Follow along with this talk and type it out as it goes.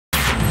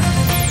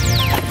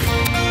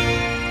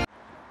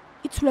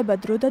იცვლება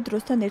დრო და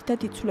დროსთან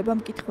ერთად იცვლება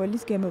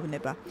მკითხველის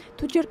გემოვნება.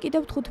 თუ ჯერ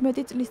კიდევ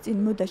 15 წლის წინ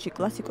მოდაში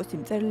კლასიკოსი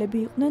მწერლები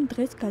იყვნენ,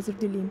 დღეს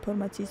გაზრდილი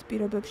ინფორმაციის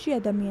პირობებში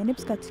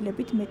ადამიანებს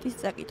გაცილებით მეტის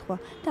წაკითხვა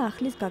და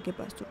ახლის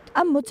გაგება სურთ.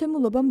 ამ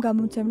მოცემულობამ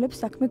გამომცემლებს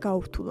საქმე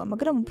გაურთულა,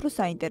 მაგრამ უფრო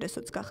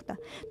საინტერესოც გახდა.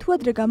 თუ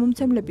ადრე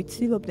გამომცემლები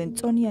ცდილობდნენ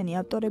წონიანი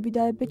ავტორები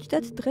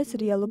დაებეჭდათ, დღეს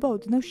რეალობა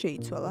ოდნავ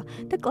შეიცვალა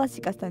და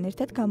კლასიკასთან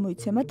ერთად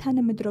გამოიცემა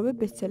თანამედროვე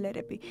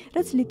ბესტსელერები,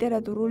 რაც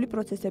ლიტერატურული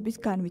პროცესების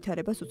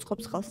განვითარებას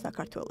უწყობს ხალხს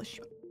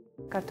საქართველოში.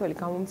 ქართული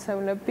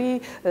გამომცემლები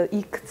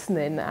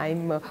იქცნენ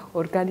იმ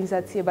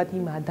ორგანიზაციებად,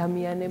 იმ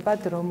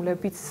ადამიანებად,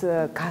 რომლებიც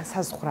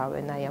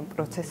განსაზღვრავენ ამ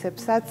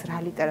პროცესებსაც, რა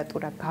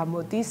ლიტერატურა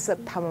გამოდის.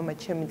 თამამად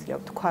შემიძლია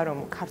ვთქვა, რომ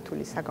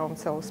ქართული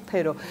საგამომცემლო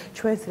სფერო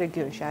ჩვენს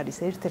რეგიონში არის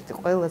ერთ-ერთი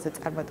ყველაზე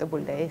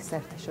წარმატებული და ეს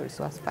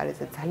საერთაშორისო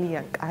ასპარეზზე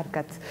ძალიან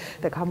კარგად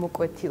და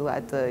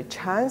გამოკვეთილად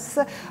ჩანს.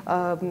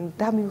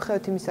 და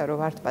მიუხედავად იმისა, რომ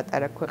ვართ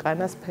პატარა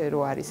ქვეყანა, სფერო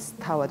არის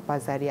თავად,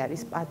 ბაზარი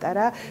არის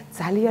პატარა,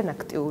 ძალიან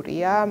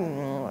აქტიურია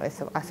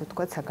ასე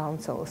ვთქვათ,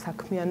 საგამომცემლო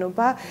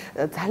საქმიანობა,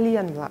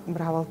 ძალიან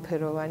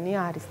მრავალფეროვანია,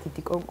 არის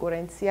დიდი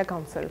კონკურენცია,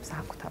 გამომცემლებს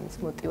აქვთ ამის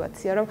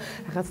мотиваცია, რომ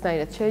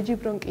რაღაცნაირად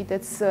შეეჯიბრონ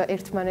კიდეც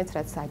ერთმანეთს,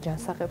 რაც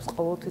აჯანსაღებს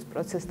ყოველთვის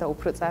პროცესს და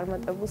უფრო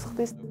წარმატებულს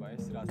ხდის.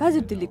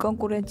 გაზრდილი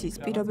კონკურენციის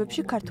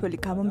პირობებში ქართველი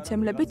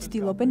გამომცემლები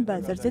ცდილობენ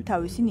ბაზარზე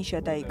თავისი ნიშა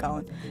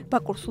დაიკავონ.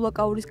 ბაკურ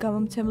სულაკაურის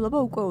გამომცემლობა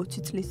უკვე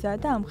 20 წლისაა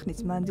და ამ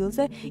ხნის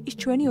მანძილზე ის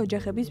ჩვენი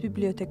ოჯახების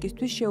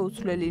ბიბლიოთეკისთვის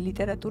შეუცვლელი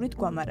ლიტერატურით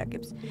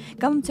გვამარაგებს.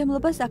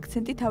 გამომცემლობას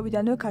აქცენტი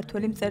თავიდანვე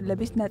ქართველი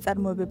მწერლების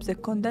ნაწარმოებებზე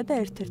ჰქონდა და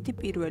ერთ-ერთი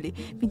პირველი,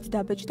 ვინც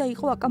დაბეჭდა,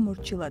 იყო აკა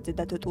მორჩილაძე,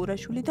 დათო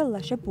ტურაშვილი და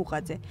ლაშა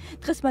ბუღაძე.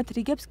 დღეს მათ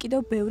რიგებს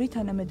კიდევ ბევრი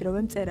თანამედროვე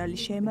მწერალი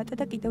შეემატა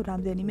და კიდევ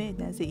რამდენიმე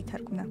ენაზე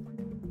ითარგმნა.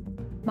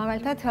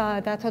 მაგალითად,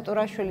 დათო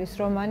ტურაშვილის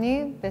რომანი,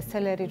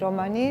 ბესტსელერი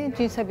რომანი,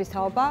 ჯინსების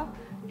თაობა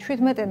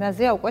 17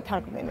 ენაზეა უკვე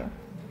თარგმნილი.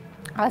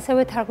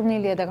 ასევე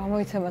თარგმნილია და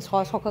გამოიცემა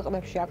სხვადასხვა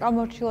ქვეყნებში აკა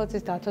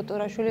მორჩილაძის, დათო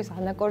ტურაშვილის,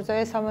 ანა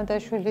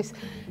კორძაია-სამანდაშვილის,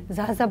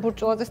 ზაზა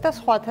ბურჭულაძის და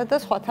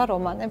სხვათა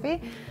რომანები,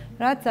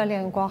 რაც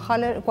ძალიან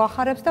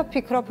გვახარებს და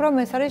ვფიქრობ, რომ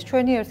ეს არის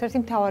ჩვენი ერთ-ერთი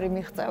მთავარი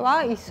მიღწევა,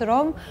 ის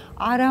რომ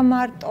არა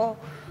მარტო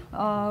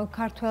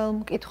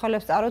ქართულ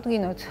მკითხველებს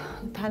წარუდგინოთ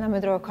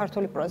თანამედროვე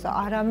ქართული პროზა,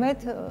 არამედ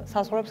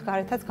საზღვრებს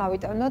გარეთაც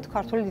გავიტანოთ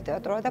ქართული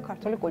ლიტერატურა და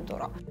ქართული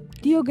კულტურა.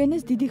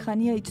 დიოგენეს დიდი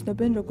ხანია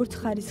იცნობენ როგორც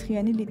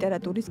ხარისხიანი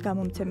ლიტერატურის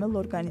გამომცემელ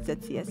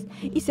ორგანიზაციას.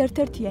 ის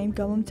ერთ-ერთია იმ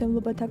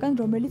გამომცემლობათაგან,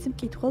 რომელიც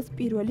მკითხველს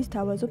პირველი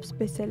სთავაზობს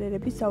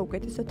ბესტსელერების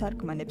საუკეთესო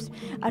თარგმანებს.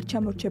 არ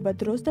ჩამორჩება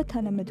დროს და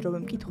თანამედროვე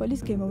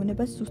მკითხველის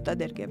გემოვნებას სუსტად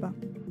ერგება.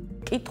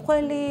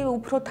 მკითხველი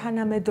უფრო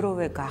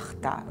თანამედროვე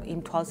გახდა იმ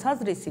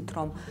თვალსაზრისით,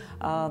 რომ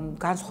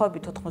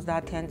განსხვავებით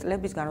 90-იან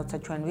წლებისგან, როცა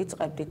ჩვენ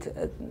ვიწყებდით,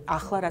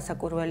 ახლა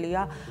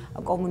რასაკვირველია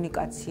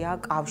კომუნიკაცია,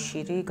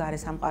 კავშირი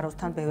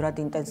გარესამყაროსთან ბევრად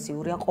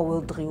ინტენსიურია,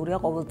 ყოველდღიურია,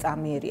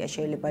 ყოველწამიერია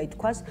შეიძლება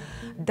ითქვას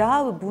და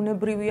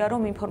ბუნებრივია,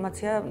 რომ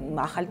ინფორმაცია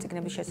ახალი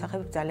წიგნების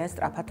შესახებ ძალიან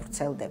სწრაფად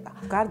ვრცელდება.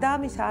 გარდა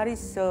ამისა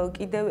არის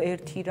კიდევ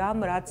ერთი რამ,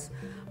 რაც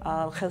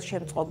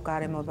ხელშემწყობ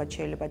გარემოებად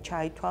შეიძლება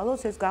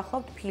ჩაითვალოს, ეს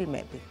გახლავთ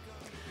ფილმები.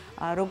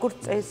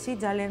 როგორც წესი,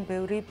 ძალიან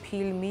ბევრი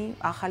ფილმი,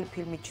 ახალი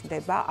ფილმი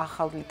ჩნდება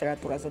ახალ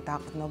ლიტერატურაზე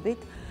დაყრდნობით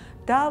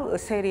და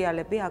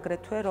სერიალები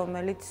აგრეთვე,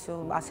 რომელიც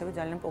ასევე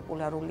ძალიან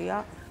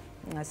პოპულარულია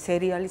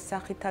სერიალის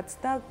სახითაც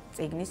და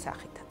წიგნის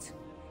სახითაც.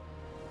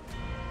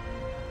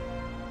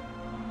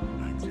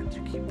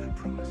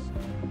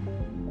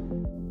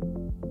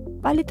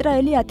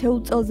 პალიტრაელი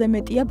 10 წელზე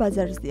მეტია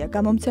ბაზარზეა.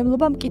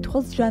 გამომცემლობა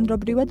მკითხველს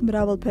ჟანრობრივად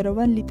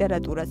მრავალფეროვან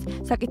ლიტერატურას,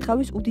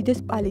 საკითხავის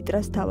უდიდეს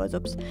პალიტრას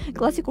თავაზობს.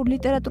 კლასიკურ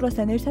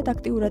ლიტერატურასთან ერთად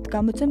აქტიურად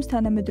გამოცემს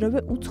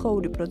თანამედროვე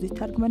უცხოური პროზის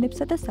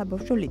თარგმანებსა და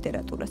საბავშვო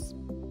ლიტერატურას.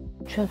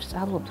 ჩვენ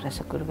ვსწავლობთ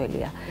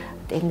რასაკვირველია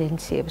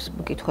ტენდენციებს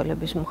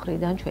მკითხველების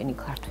მხრიდან, ჩვენი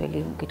ქართველი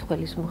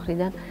მკითხველის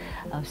მხრიდან,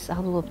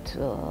 ვსწავლობთ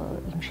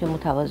იმ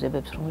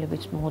შემოთავაზებებს,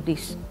 რომლებიც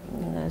მოდის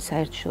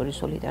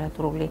საერთაშორისო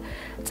ლიტერატურული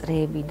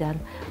წრეებიდან,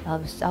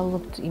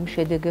 ვსწავლობთ იმ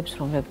შედეგებს,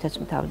 რომლებითაც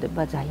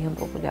მთავრდება ძალიან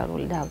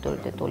პოპულარული და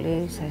ავტორიტეტული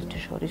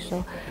საერთაშორისო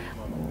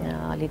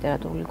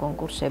ლიტერატურული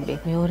კონკურსები.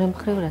 მეორე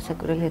მხრივ,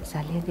 რასაკვირველია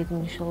ძალიან დიდი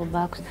მნიშვნელობა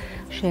აქვს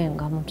შენ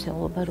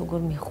გამომცემლობა,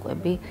 როგორ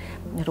მიხვები,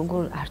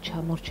 როგორ არ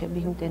ჩამორჩები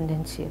იმ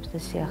ტენდენციებს და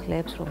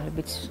სიახლეებს,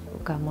 რომლებიც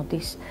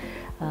გამოდის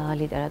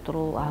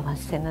ლიტერატურულ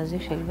ავანსცენაზე,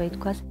 შეიძლება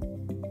ითქვას.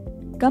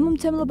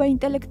 გამომცემლობა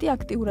ინტელექტი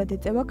აქტიურად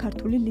ეწევა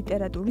ქართული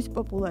ლიტერატურის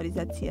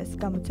პოპულარიზაციას,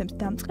 გამოცემს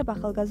დამწყებ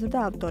ახალგაზრდა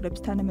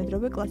ავტორებს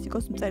თანამედროვე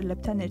კლასიკოს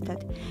მწერლებთან ერთად.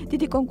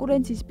 დიდი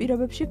კონკურენციის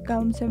პირობებში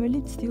გამომცემელი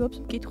ცდილობს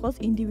მკითხველს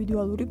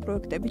ინდივიდუალური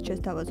პროექტებით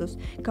შესთავაზოს,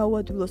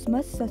 გაუადვილოს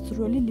მას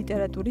სასურველი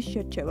ლიტერატურის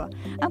შერჩევა.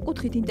 ამ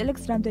კუთხით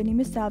ინტელექტს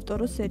რამდენიმე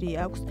საავტორო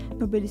სერია აქვს,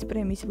 ნობელის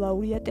პრემიის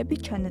ლაურეატები,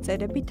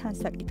 ჩანაწერები,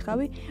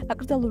 თანსაკითხავი,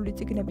 აკრძალული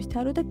წიგნების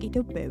თარო და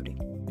კიდევ ბევრი.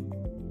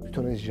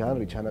 თვითონ ეს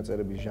ჟანრი,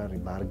 ჩანაწერების ჟანრი,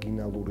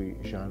 მარგინალური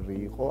ჟანრი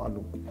იყო, ანუ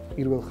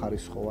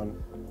პირველხარისხოვან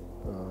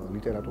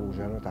ლიტერატურულ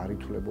ჟანრად არ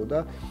ითვლებოდა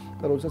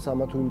და როდესაც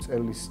ამა თუ იმ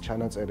მწერლის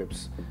ჩანაწერებს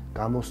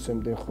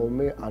გამოსცემდნენ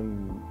ხოლმე, ამ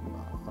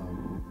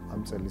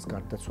მწერლის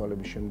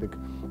გარდაცვალების შემდეგ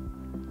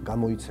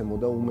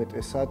გამოიცემოდა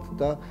უმეტესად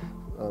და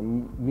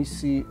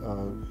მისი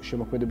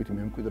შემოქმედებითი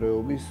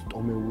მემკვიდრეობის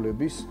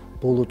ტომეულების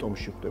ბოლო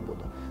ტომში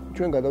ხდებოდა.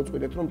 ჩვენ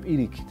გადავწყვიტეთ, რომ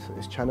პირიქით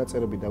ეს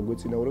ჩანაწერები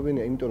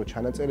დაგვეწინაურებენია, იმიტომ რომ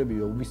ჩანაწერები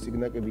ობის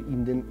წიგნაკები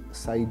იმდენ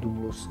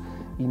საიდუმლოს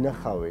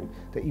ინახავენ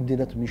და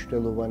იმდენად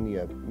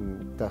მნიშვნელოვანია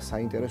და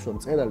საინტერესოა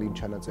მწერალი იმ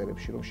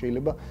ჩანაწერებში, რომ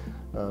შეიძლება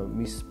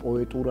მის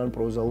პოეტურ ან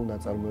პროზაულ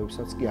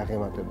ნაწარმოებსაც კი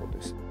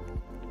აღემატებოდეს.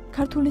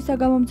 ქართული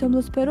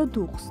საგამომცემლო სფერო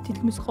დუღს,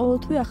 თითქმის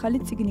ყოველთვე ახალი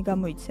წიგნი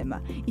გამოიცემა,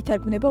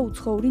 ითარგმნება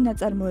უცხოური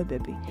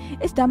ნაწარმოებები.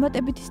 ეს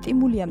დამატებითი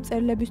სტიმულია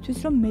მწერლებისთვის,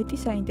 რომ მეტი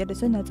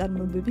საინტერესო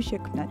ნაწარმოებები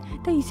შექმნან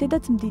და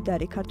ისედაც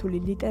მდიდარი ქართული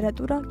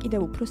ლიტერატურა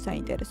კიდევ უფრო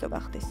საინტერესო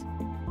გახდეს.